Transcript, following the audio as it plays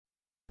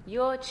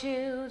Your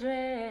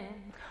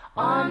children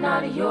are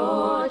not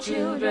your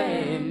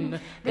children.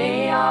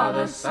 They are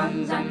the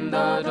sons and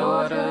the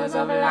daughters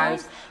of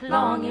life,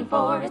 longing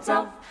for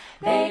itself.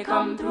 They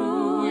come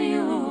through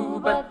you,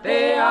 but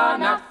they are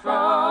not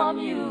from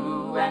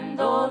you. And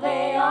though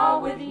they are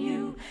with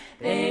you,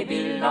 they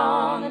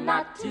belong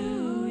not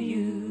to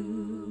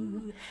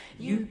you.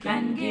 You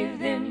can give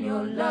them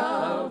your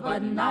love,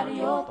 but not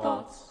your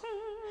thoughts.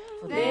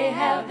 For they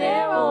have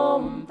their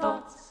own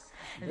thoughts.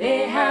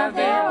 They have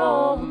their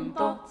own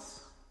thoughts.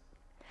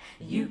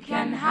 You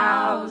can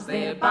house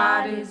their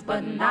bodies,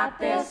 but not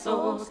their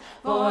souls.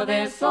 For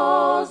their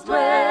souls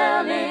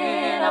dwell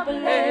in a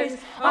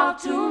place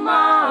of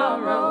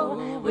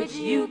tomorrow, which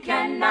you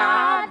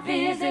cannot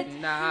visit,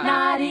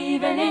 not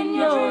even in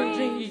your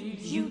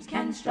dreams. You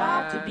can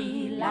strive to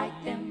be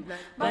like them,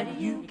 but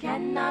you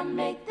cannot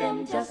make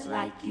them just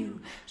like you.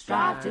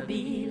 Strive to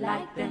be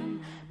like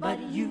them, but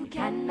you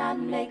cannot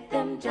make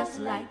them just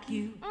like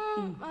you.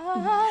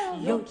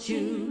 Your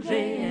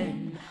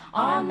children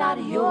are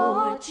not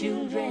your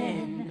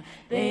children.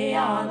 They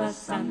are the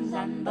sons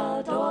and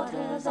the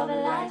daughters of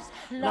life,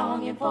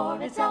 longing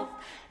for itself.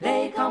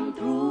 They come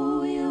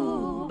through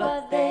you,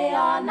 but they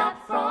are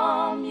not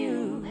from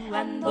you.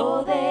 And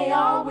though they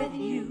are with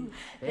you,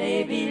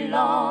 they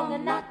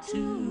belong not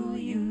to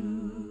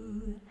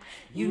you.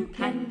 You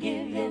can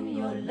give them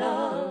your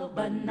love,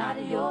 but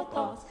not your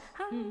thoughts.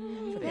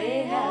 For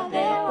they have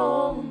their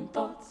own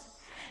thoughts.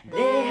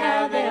 They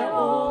have their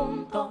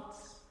own thoughts.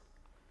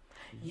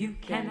 You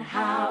can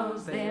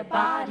house their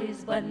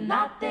bodies, but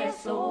not their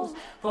souls.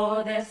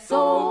 For their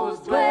souls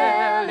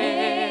dwell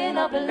in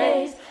a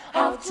place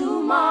of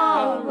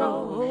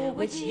tomorrow,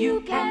 which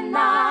you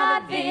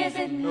cannot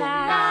visit,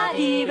 not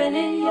even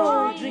in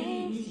your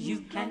dreams.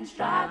 You can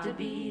strive to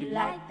be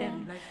like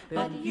them,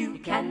 but you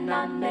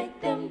cannot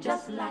make them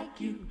just like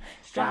you.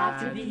 Strive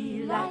to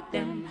be like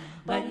them,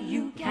 but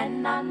you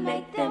cannot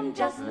make them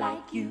just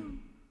like you.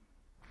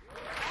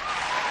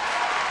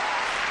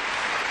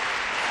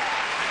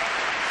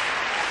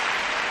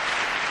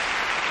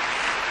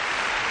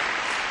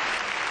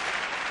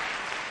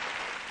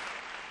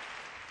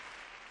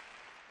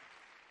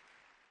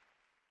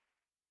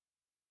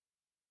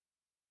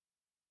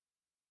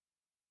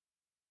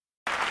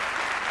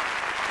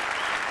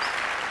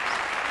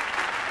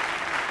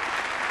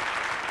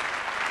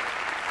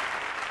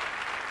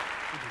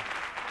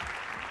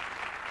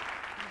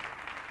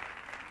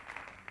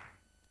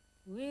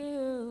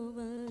 We'll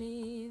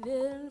believe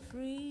in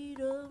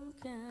freedom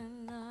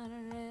cannot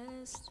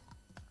rest.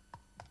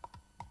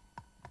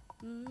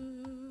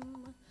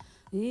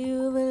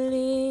 You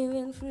believe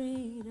in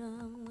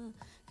freedom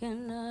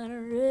cannot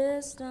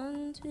rest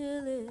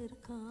until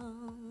it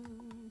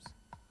comes.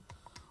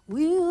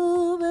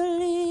 We'll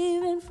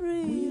believe in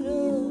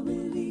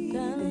freedom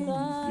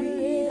cannot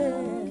rest.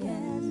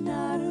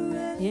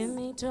 Hear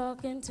me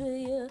talking to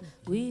you.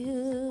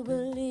 We'll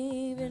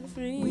believe in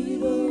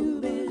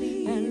freedom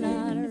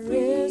cannot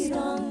rest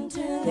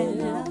until it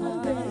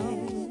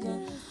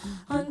comes.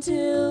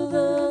 Until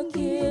the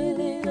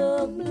killing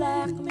of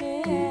black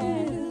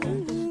men,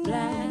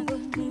 black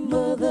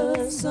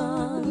mother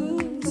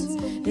sons,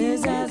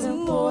 is as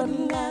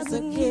important as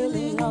the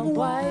killing of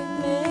white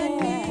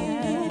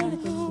men,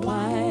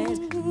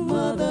 white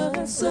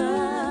mother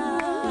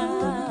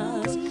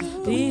sons.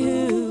 We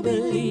who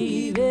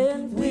believe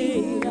in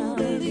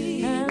freedom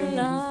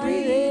cannot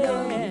rest.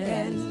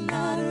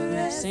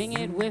 Sing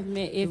it with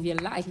me if you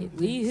like it.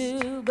 We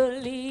who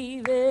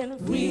believe in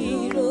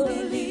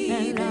freedom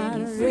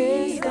cannot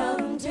rest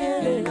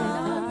until it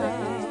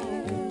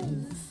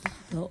comes.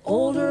 The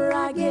older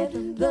I get,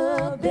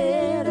 the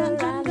better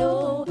I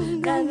know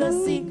that the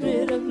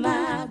secret of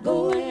my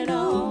going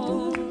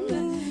on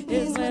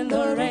is when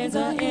the reins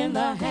are in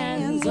the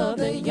hands of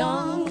the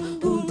young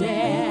who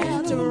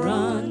dare to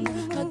run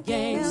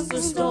against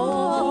the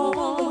storm.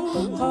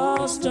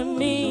 Cause to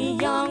me,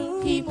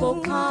 young people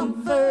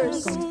come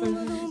first.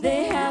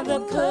 They have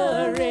the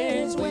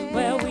courage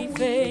where we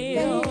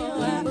fail.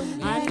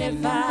 And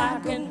if I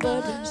can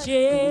but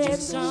shed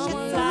some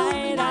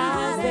light,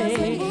 I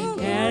say,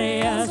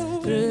 carry us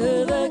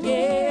through the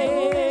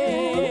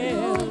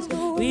gales.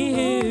 We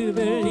who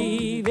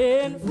believe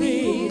in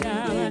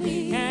freedom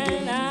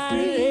cannot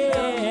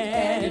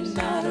rest.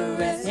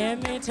 Hear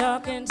me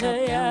talking to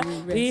you.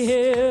 We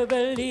who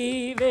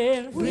believe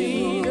in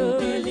freedom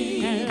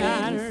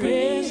cannot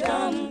rest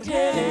until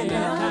it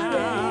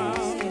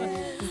comes.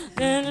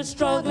 Then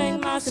struggling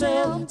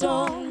myself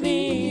don't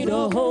mean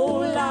a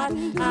whole lot.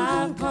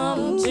 I've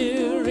come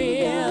to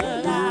realize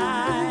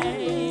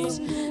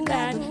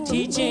that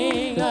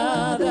teaching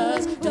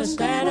others to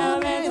stand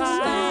up and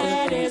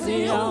fight is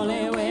the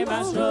only way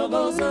my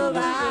struggle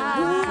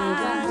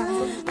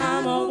survives.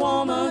 I'm a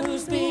woman who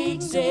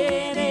speaks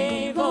in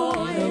a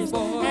voice,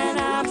 and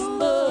I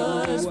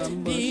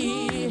must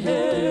be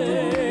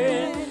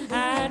heard.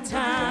 At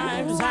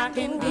times I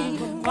can be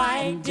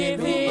quite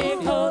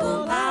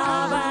difficult.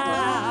 How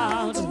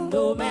about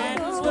no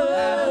man's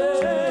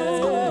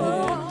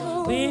word?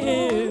 We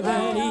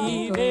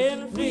believe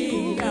in freedom.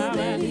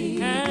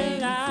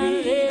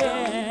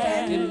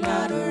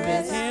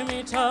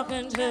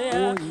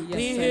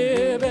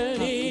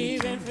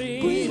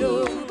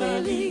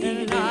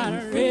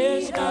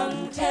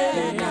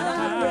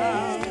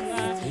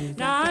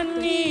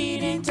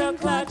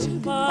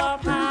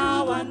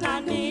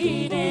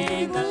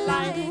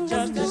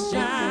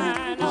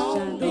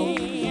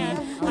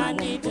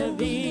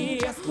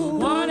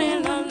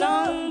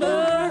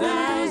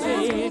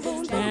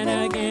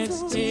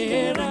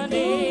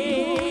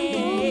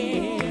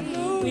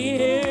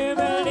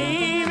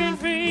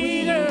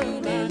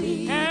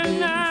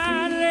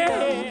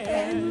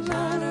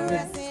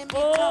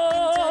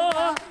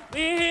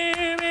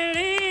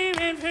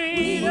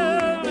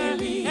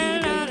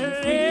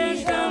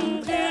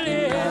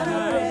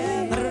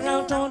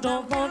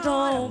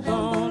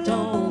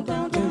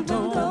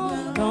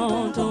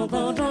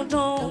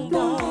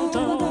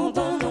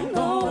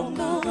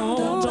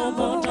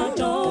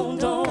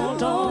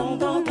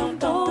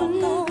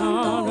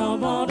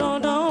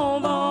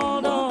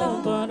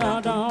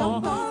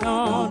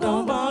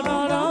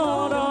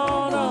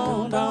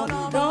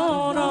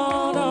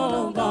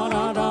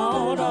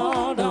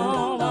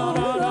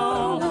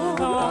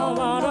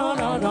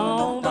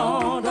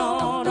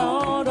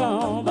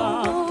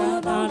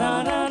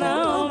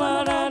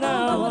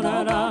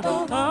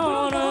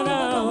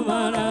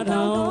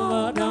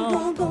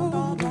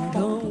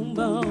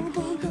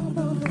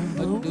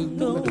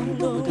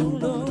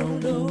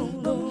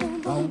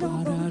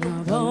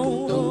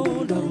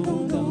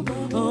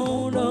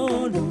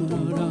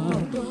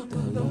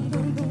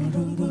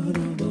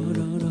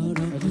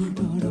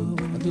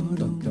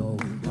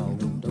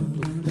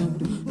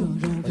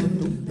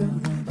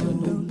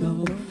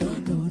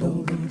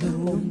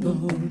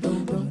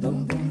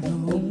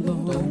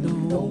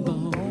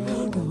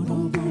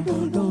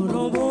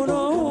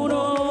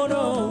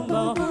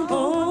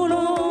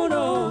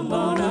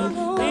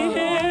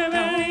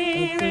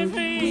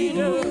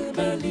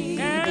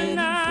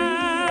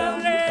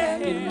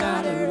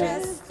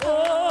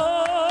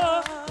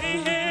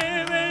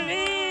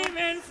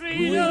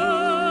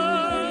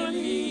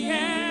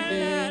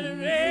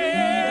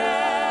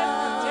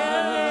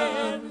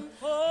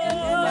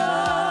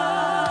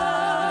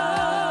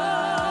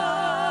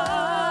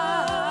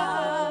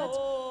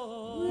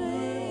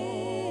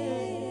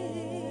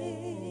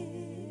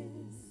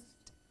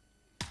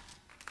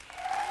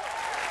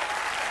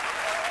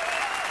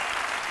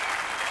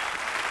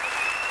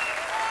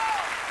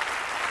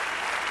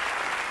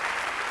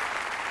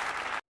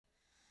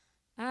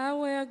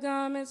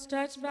 garments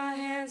touched by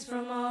hands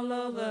from all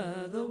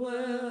over the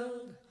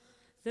world.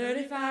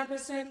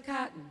 35%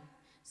 cotton,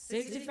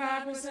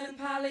 65%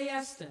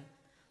 polyester.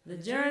 The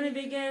journey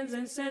begins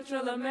in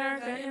Central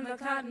America in the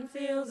cotton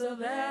fields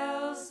of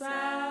El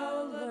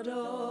Salvador.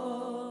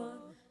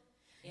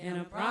 In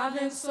a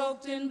province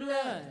soaked in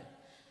blood,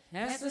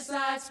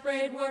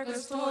 pesticide-sprayed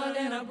workers toil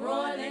in a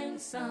broiling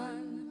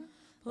sun,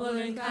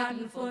 pulling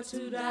cotton for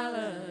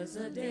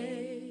 $2 a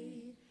day.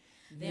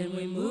 Then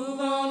we move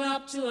on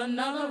up to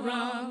another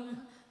rung,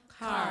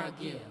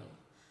 Cargill.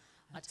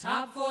 A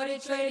top 40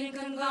 trading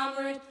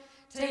conglomerate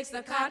takes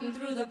the cotton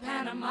through the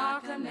Panama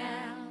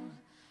Canal,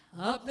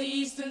 up the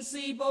eastern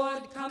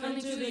seaboard, coming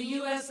to the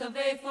U.S. of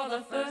A. for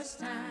the first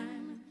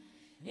time.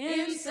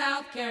 In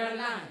South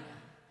Carolina,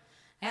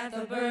 at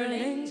the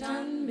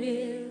Burlington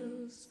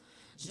Mills,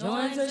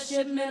 joins a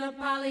shipment of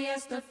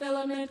polyester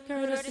filament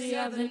courtesy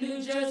of the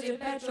New Jersey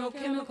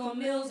petrochemical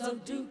mills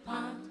of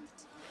DuPont.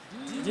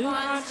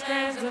 DuPont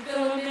strands of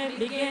filament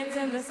begins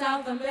in the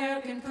South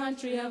American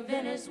country of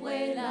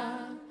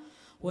Venezuela,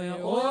 where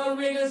oil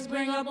riggers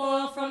bring up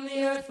oil from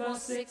the earth for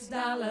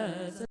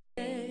 $6 a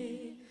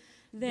day.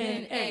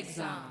 Then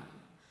Exxon,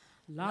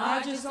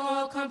 largest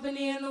oil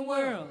company in the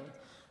world,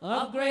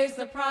 upgrades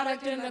the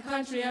product in the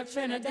country of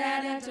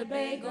Trinidad and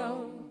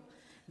Tobago,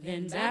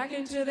 then back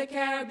into the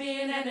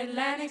Caribbean and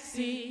Atlantic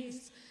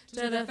seas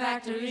to the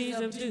factories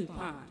of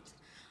DuPont,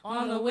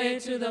 on the way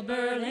to the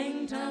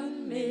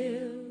Burlington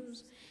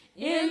Mills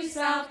in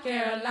South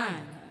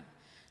Carolina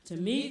to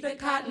meet the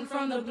cotton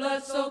from the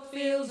blood-soaked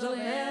fields of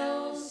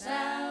El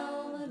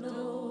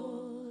Salvador.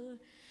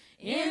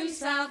 In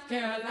South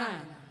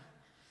Carolina,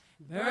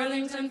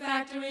 Burlington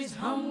factories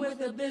hum with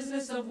the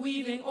business of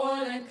weaving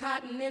oil and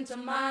cotton into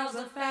miles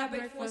of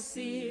fabric for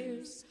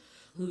Sears,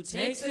 who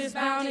takes his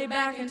bounty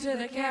back into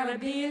the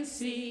Caribbean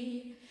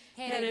Sea,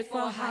 headed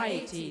for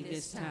Haiti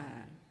this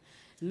time.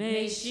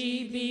 May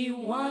she be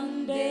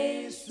one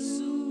day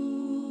soon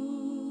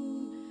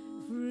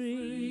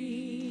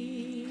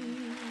free.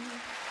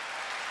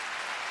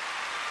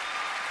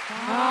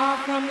 Far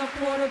from the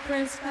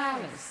Port-au-Prince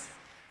Palace,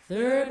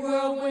 third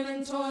world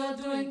women toil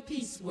doing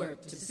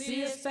piecework to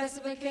see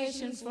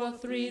specifications for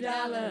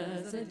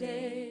 $3 a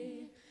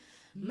day.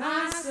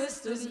 My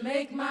sisters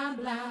make my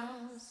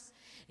blouse.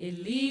 It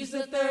leaves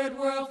the third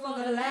world for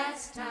the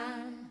last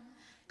time,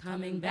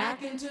 coming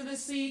back into the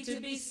sea to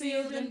be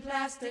sealed in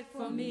plastic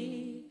for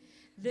me,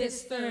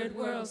 this third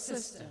world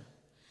sister.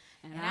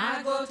 And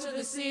I go to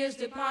the Sears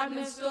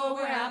department store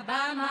where I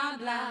buy my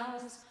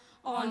blouse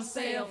on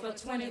sale for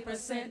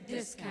 20%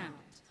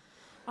 discount.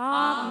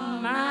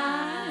 On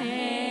my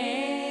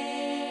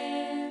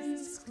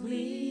hands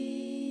clean.